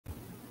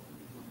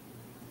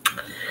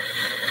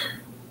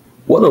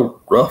What a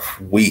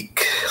rough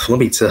week. Let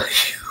me tell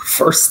you.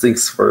 First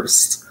things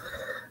first,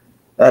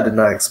 I did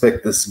not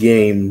expect this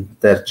game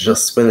that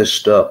just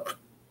finished up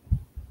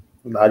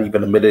not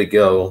even a minute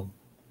ago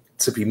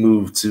to be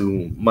moved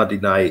to Monday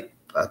night.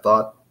 I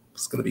thought it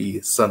was going to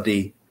be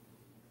Sunday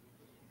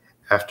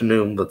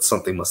afternoon, but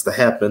something must have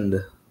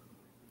happened,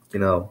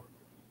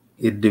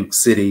 in Duke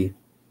City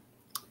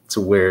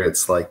to where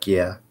it's like,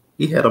 yeah,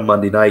 he had a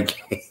Monday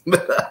night game.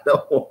 I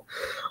know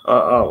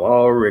I'm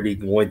already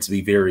going to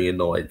be very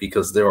annoyed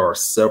because there are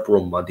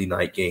several Monday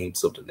night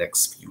games over the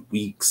next few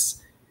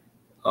weeks.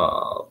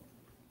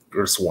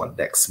 There's one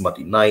next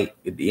Monday night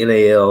in the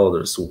NAL.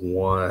 There's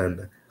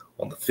one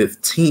on the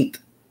 15th,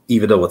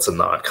 even though it's a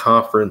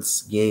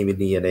non-conference game in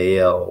the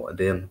NAL. And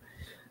then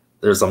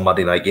there's a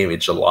Monday night game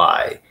in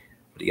July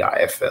for the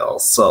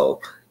IFL.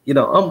 So,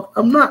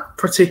 I'm not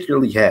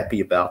particularly happy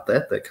about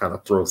that. That kind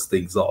of throws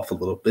things off a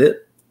little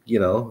bit,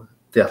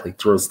 definitely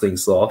throws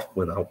things off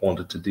when I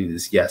wanted to do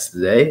this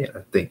yesterday.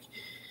 I think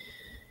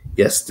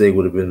yesterday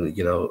would have been,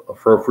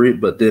 appropriate.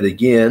 But then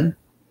again,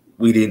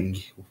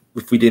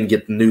 if we didn't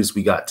get the news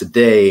we got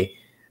today,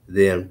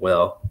 then,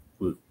 well,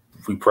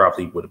 we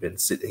probably would have been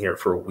sitting here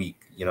for a week,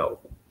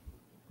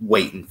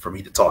 waiting for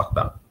me to talk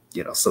about,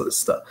 some of this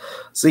stuff.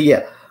 So,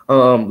 yeah,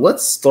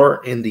 let's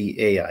start in the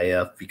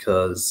AIF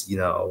because,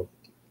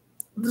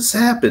 this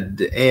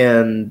happened.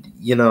 And,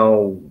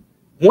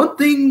 one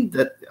thing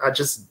that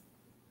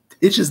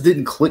it just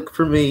didn't click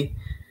for me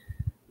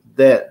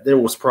that there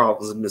was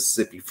problems in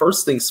Mississippi.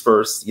 First things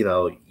first, you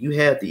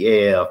had the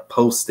AIF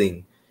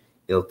posting,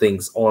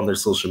 things on their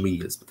social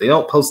medias, but they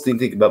don't post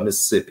anything about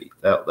Mississippi.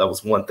 That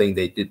was one thing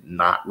they did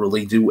not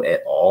really do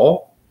at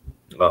all.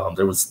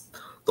 There was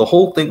the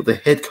whole thing with the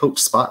head coach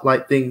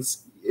spotlight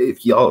things.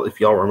 If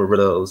y'all remember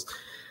those,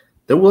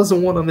 there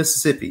wasn't one on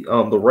Mississippi.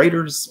 The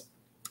Raiders,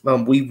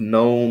 we've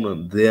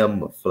known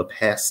them for the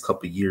past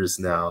couple of years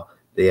now.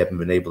 They haven't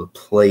been able to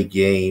play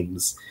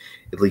games,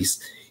 at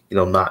least,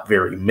 not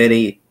very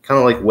many. Kind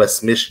of like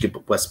West Michigan,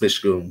 but West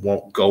Michigan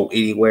won't go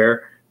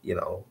anywhere.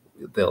 They'll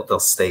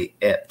stay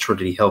at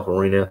Trinity Health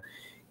Arena.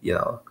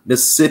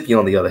 Mississippi,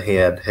 on the other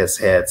hand, has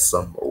had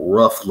some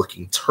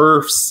rough-looking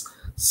turfs,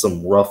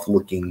 some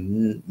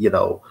rough-looking,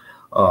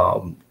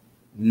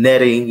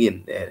 netting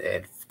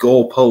and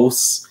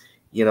goalposts,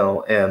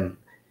 and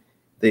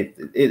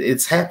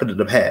it's happened in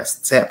the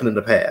past.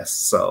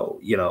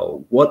 So,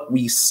 what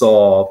we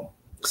saw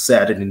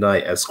Saturday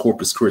night as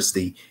Corpus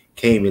Christi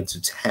came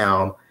into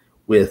town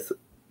with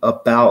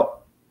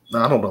about,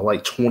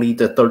 like 20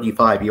 to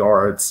 35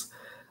 yards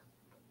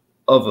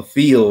of a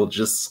field,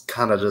 just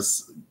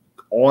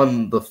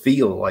on the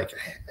field, like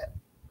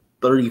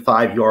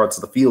 35 yards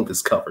of the field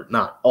is covered,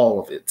 not all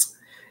of it.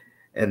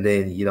 And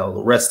then,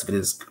 the rest of it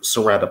is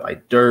surrounded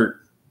by dirt.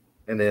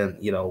 And then,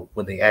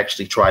 when they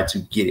actually tried to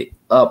get it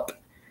up,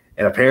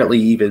 and apparently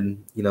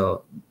even,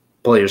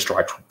 players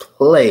tried to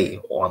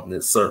play on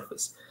this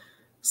surface.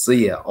 So,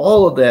 yeah,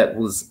 all of that it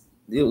was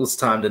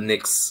time to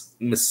nix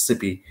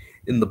Mississippi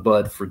in the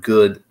bud for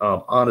good.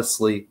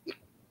 Honestly,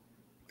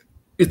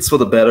 it's for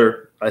the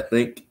better, I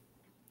think,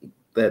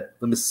 that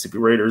the Mississippi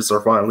Raiders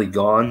are finally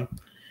gone.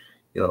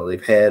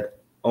 They've had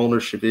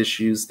ownership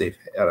issues.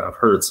 I've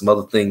heard some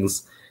other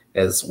things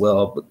as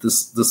well, but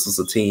this is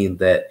a team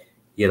that,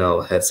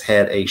 has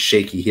had a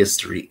shaky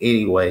history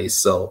anyway.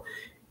 So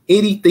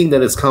anything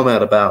that has come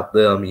out about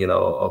them,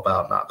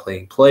 about not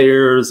playing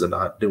players and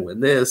not doing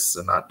this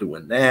and not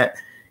doing that,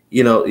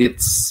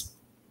 it's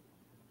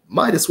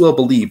might as well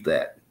believe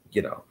that,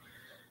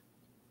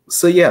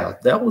 So, yeah,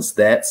 that was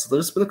that. So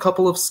there's been a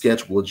couple of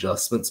schedule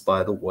adjustments,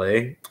 by the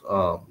way.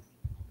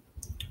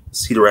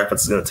 Cedar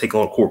Rapids is going to take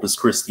on Corpus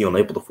Christi on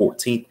April the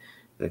 14th,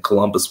 and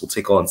Columbus will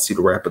take on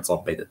Cedar Rapids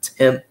on May the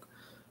 10th.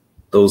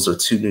 Those are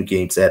two new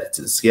games added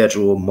to the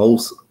schedule.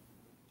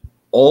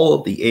 All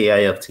of the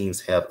AIF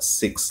teams have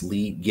 6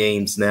 league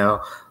games now.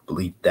 I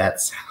believe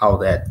that's how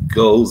that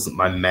goes.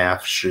 My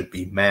math should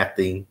be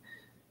mathing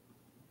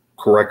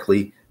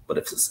correctly, but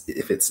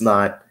if it's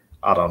not,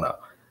 I don't know.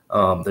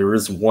 There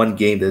is one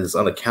game that is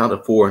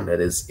unaccounted for, and that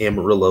is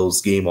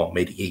Amarillo's game on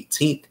May the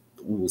 18th.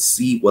 We will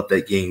see what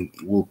that game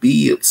will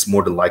be. It's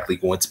more than likely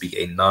going to be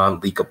a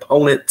non-league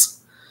opponent.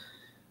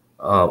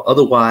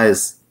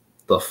 Otherwise,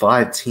 the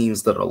 5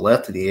 teams that are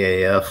left in the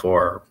AAF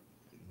are,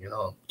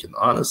 can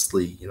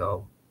honestly,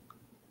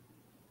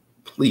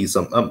 please,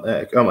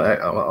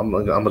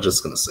 I'm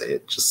just gonna say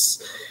it.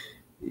 Just,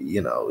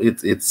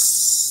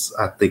 it's.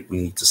 I think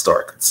we need to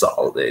start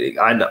consolidating.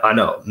 I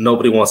know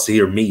nobody wants to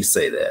hear me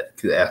say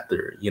that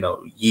after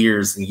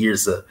years and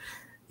years of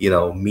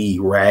me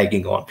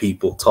ragging on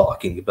people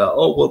talking about,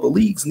 oh well, the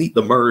leagues need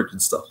to merge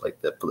and stuff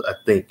like that. But I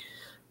think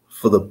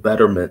for the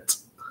betterment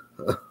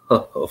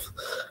of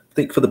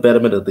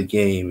the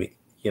game,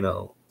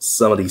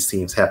 some of these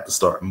teams have to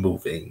start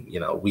moving.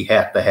 We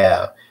have to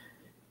have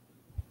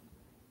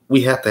the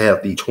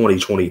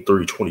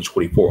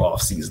 2023-2024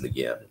 off season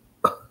again.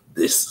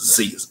 This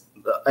season,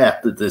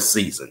 after this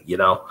season,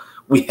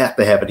 we have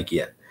to have it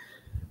again.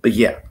 But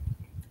yeah,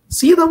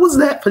 See, that was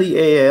that for the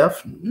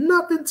AF.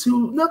 Nothing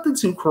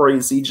too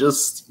crazy.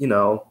 Just,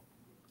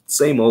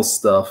 same old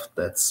stuff.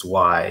 That's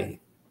why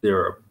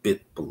they're a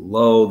bit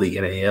below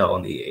the NAL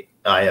and the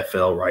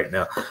IFL right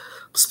now.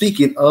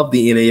 Speaking of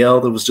the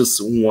NAL, there was just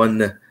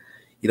one,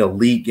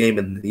 league game,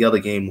 and the other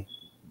game,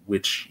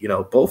 which,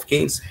 both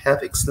games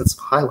have extensive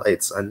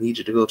highlights. I need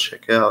you to go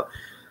check out,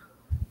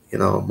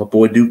 my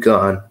boy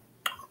Dukan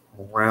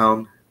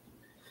around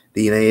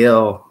the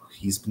NAL.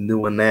 He's been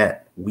doing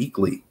that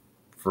weekly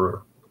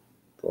for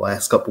the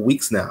last couple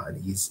weeks now,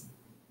 and he's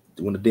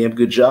doing a damn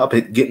good job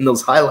at getting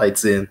those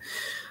highlights in.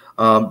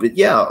 But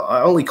yeah,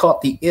 I only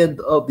caught the end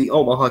of the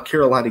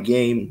Omaha-Carolina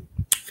game,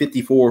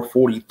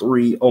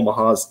 54-43.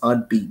 Omaha's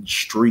unbeaten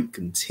streak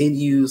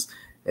continues,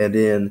 and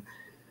then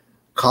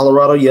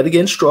Colorado yet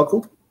again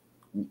struggled.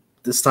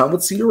 This time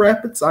with Cedar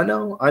Rapids, I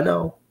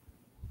know.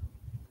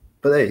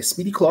 But hey,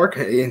 Speedy Clark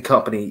and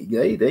company,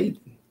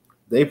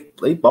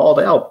 they balled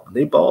out.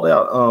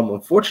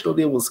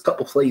 Unfortunately, it was a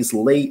couple plays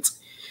late.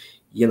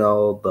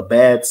 The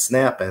bad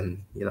snap,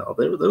 and there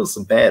was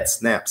some bad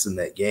snaps in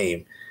that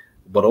game.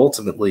 But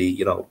ultimately,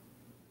 the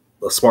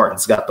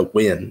Spartans got the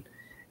win,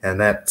 and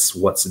that's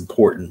what's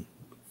important,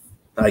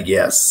 I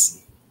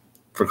guess,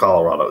 for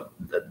Colorado.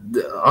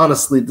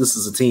 Honestly, this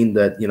is a team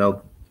that,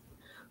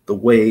 the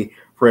way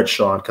Fred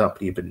Shaw and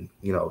company have been,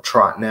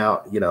 trotting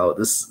out,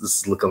 this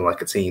is looking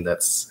like a team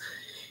that's,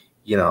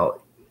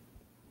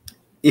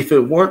 if it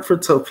weren't for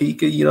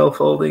Topeka,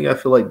 folding, I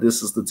feel like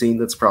this is the team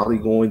that's probably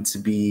going to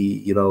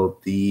be,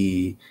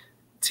 the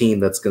team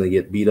that's going to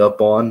get beat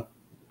up on.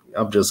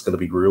 I'm just going to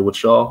be real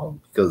with y'all,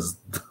 because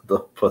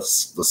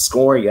the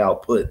scoring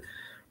output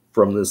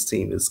from this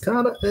team is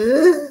kind of,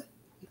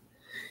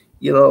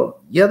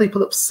 yeah, they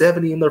put up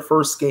 70 in their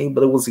first game,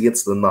 but it was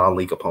against the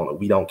non-league opponent.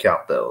 We don't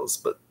count those,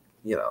 but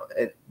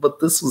but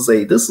this was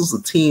a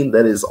team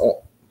that is,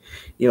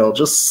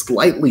 just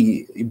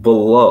slightly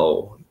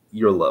below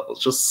your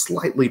levels, just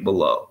slightly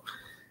below,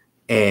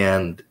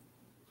 and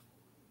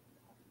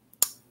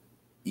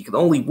you can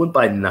only win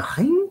by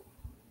 9.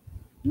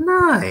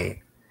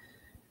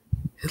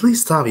 At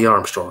least Tommy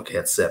Armstrong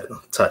had 7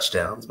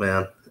 touchdowns,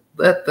 man.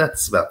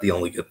 That's about the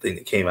only good thing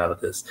that came out of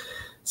this.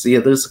 So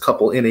yeah, there's a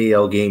couple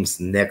NAL games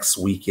next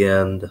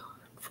weekend.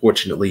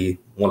 Fortunately,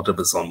 one of them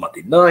is on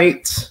Monday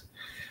night.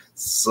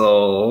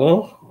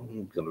 So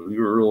I'm gonna be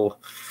real.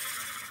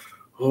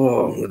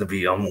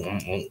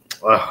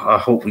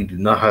 I hope we do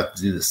not have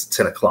to do this at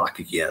 10 o'clock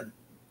again,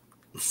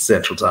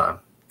 Central Time,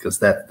 because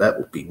that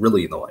would be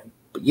really annoying.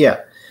 But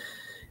yeah,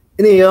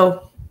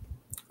 NAL,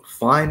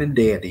 fine and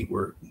dandy.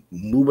 We're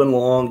moving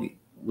along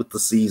with the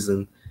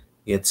season.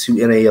 We had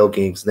 2 NAL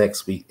games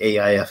next week.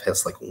 AIF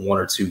has like 1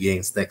 or 2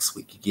 games next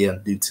week,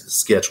 again, due to the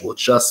schedule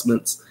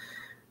adjustments.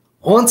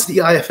 On to the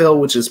IFL,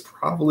 which is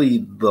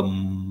probably the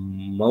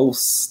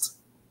most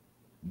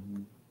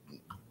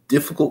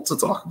difficult to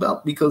talk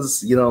about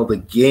because,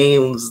 the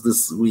games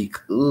this week,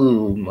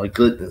 oh my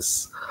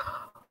goodness.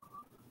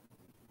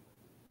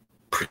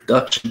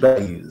 Production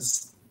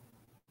values,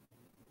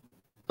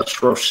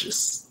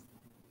 atrocious.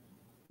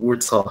 We're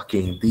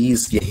talking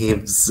these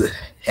games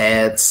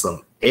had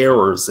some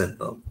errors in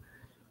them.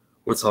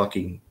 We're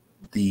talking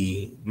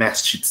the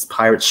Massachusetts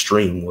Pirates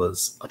stream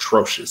was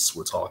atrocious.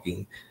 We're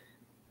talking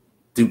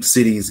Duke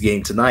City's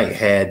game tonight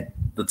had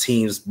the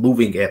teams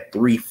moving at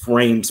 3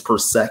 frames per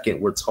second.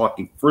 We're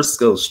talking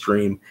Frisco's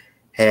stream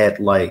had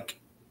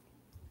like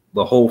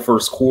the whole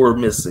first quarter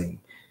missing.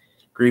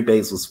 Green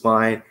Bay's was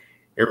fine.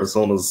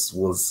 Arizona's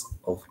was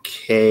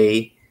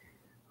okay.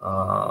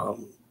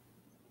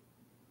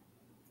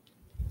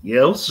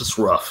 Yeah, it was just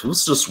rough. It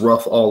was just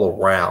rough all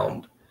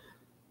around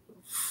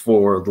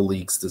for the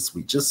leagues this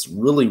week. Just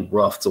really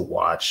rough to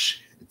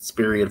watch. It's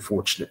very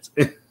unfortunate.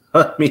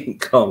 I mean,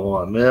 come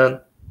on,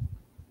 man.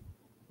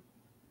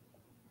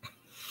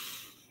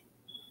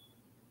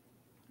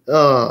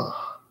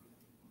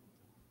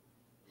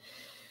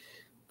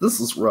 This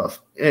is rough.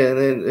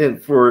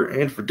 And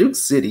for Duke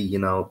City,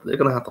 they're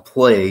gonna have to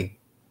play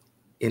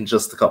in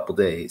just a couple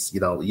days.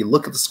 You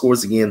look at the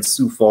scores again,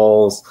 Sioux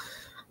Falls,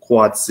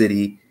 Quad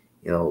City.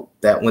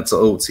 That went to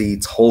OT.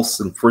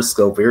 Tulsa and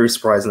Frisco, very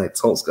surprising that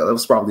Tulsa. That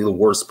was probably the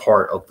worst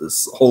part of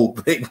this whole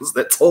thing, was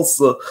that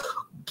Tulsa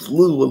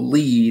blew a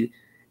lead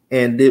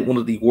and did one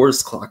of the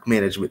worst clock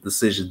management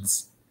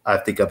decisions I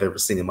think I've ever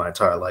seen in my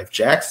entire life.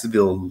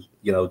 Jacksonville,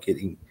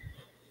 getting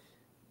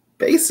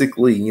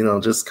basically,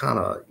 just kind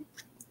of,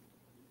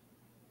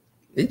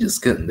 they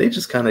just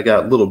kind of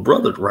got little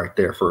brothered right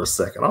there for a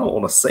second. I don't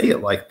want to say it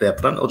like that,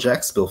 but I know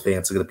Jacksonville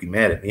fans are going to be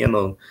mad at me. I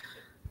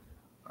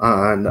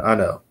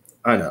know.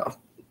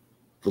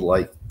 But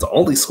like, to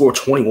only score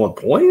 21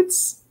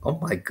 points? Oh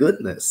my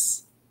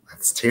goodness.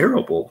 That's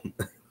terrible.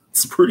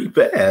 It's pretty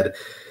bad.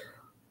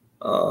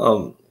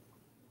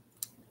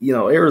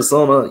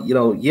 Arizona,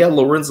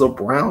 Lorenzo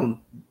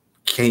Brown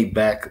came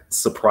back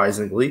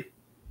surprisingly.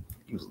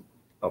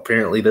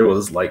 Apparently there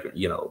was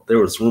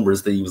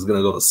rumors that he was going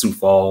to go to Sioux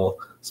Falls,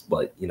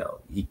 but,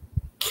 he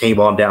came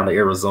on down to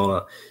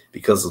Arizona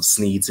because of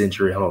Snead's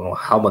injury. I don't know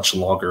how much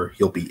longer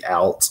he'll be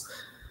out.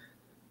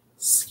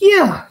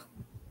 Yeah.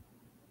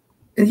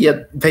 And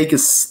yet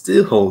Vegas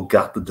still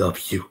got the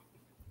W.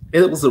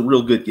 And it was a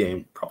real good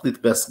game. Probably the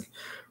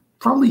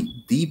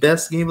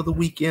best game of the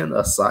weekend,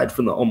 aside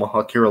from the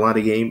Omaha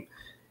Carolina game.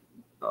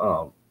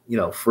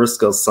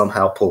 Frisco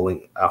somehow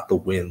pulling out the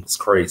win was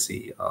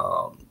crazy.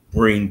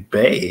 Green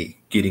Bay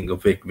getting a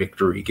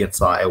victory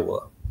against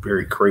Iowa.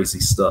 Very crazy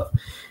stuff.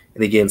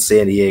 And again,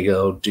 San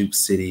Diego, Duke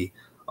City.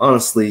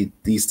 Honestly,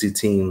 these two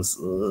teams,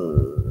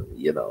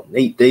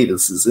 Nate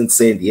Davis is in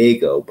San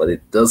Diego, but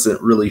it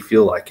doesn't really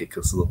feel like it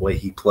because of the way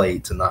he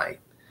played tonight.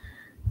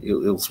 It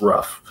was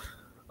rough.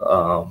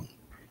 A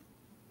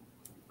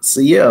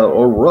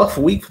rough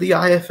week for the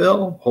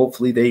IFL.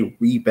 Hopefully they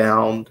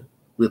rebound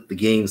with the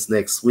games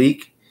next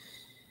week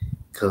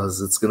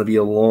because it's going to be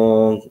a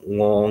long,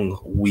 long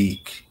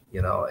week,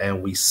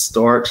 and we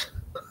start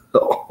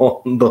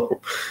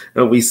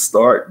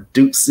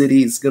Duke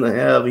City is going to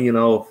have,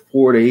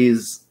 4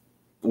 days,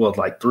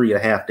 like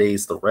 3.5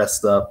 days to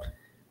rest up.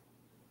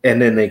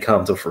 And then they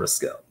come to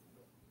Frisco.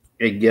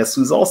 And guess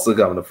who's also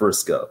coming to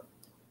Frisco?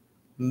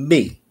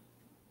 Me.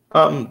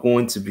 I'm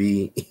going to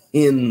be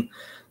in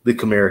the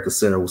Comerica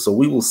Center. So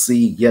we will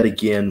see yet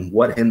again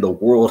what in the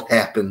world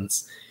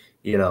happens,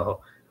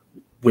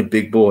 when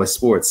Big Boy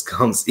Sports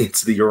comes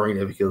into the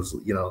arena. Because,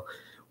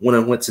 when I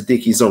went to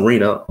Dickey's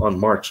Arena on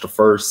March the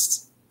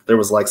 1st, there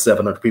was like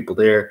 700 people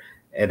there.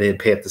 And then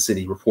Panther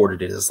City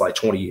reported it as like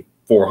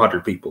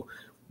 2,400 people.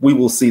 We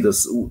will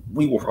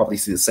probably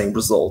see the same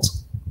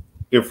results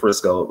in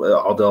Frisco,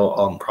 although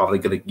I'm probably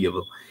going to give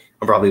them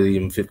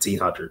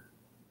 1,500.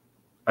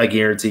 I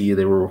guarantee you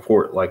they will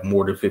report like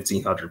more than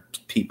 1,500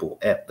 people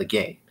at the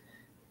game.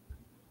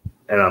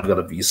 And I'm going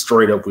to be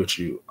straight up with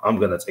you. I'm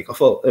going to take a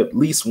photo, at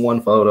least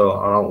one photo.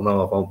 I don't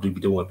know if I'll be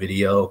doing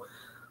video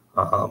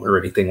or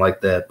anything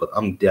like that, but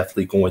I'm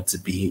definitely going to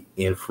be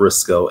in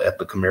Frisco at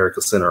the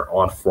Comerica Center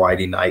on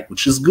Friday night,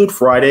 which is Good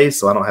Friday,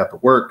 so I don't have to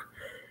work.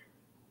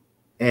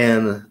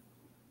 And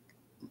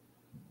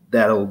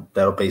that'll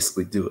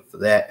basically do it for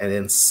that. And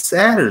then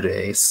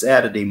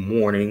Saturday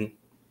morning,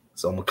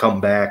 so I'm going to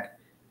come back,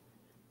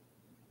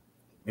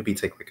 maybe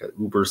take like an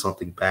Uber or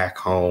something back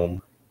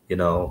home,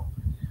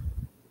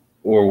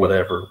 or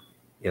whatever,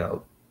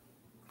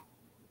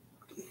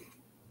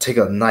 take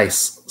a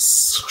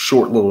nice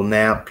short little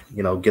nap,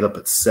 get up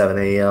at 7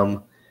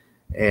 a.m.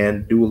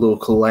 and do a little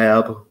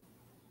collab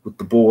with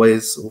the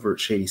boys over at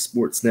Shady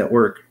Sports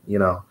Network,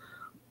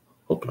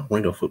 hoping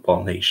Reno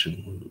Football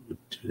Nation would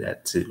do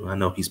that too. I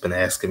know he's been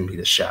asking me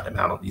to shout him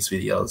out on these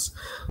videos.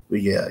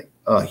 But yeah,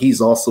 he's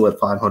also at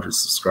 500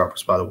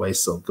 subscribers, by the way,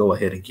 so go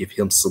ahead and give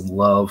him some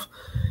love.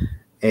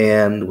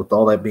 And with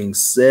all that being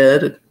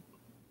said,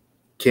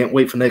 can't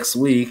wait for next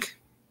week.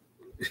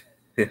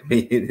 I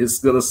mean, it's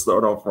gonna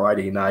start on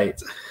Friday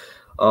night.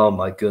 Oh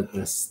my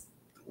goodness.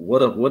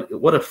 What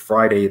a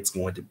Friday it's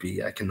going to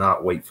be. I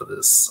cannot wait for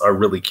this. I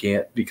really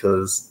can't,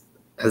 because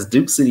has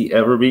Duke City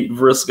ever beaten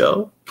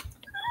Frisco?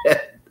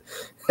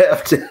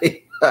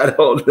 I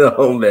don't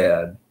know,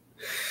 man.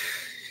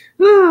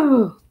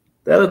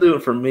 That'll do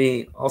it for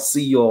me. I'll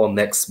see you all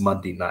next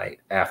Monday night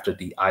after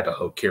the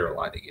Idaho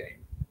Carolina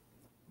game,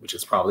 which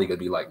is probably going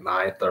to be like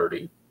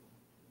 9:30.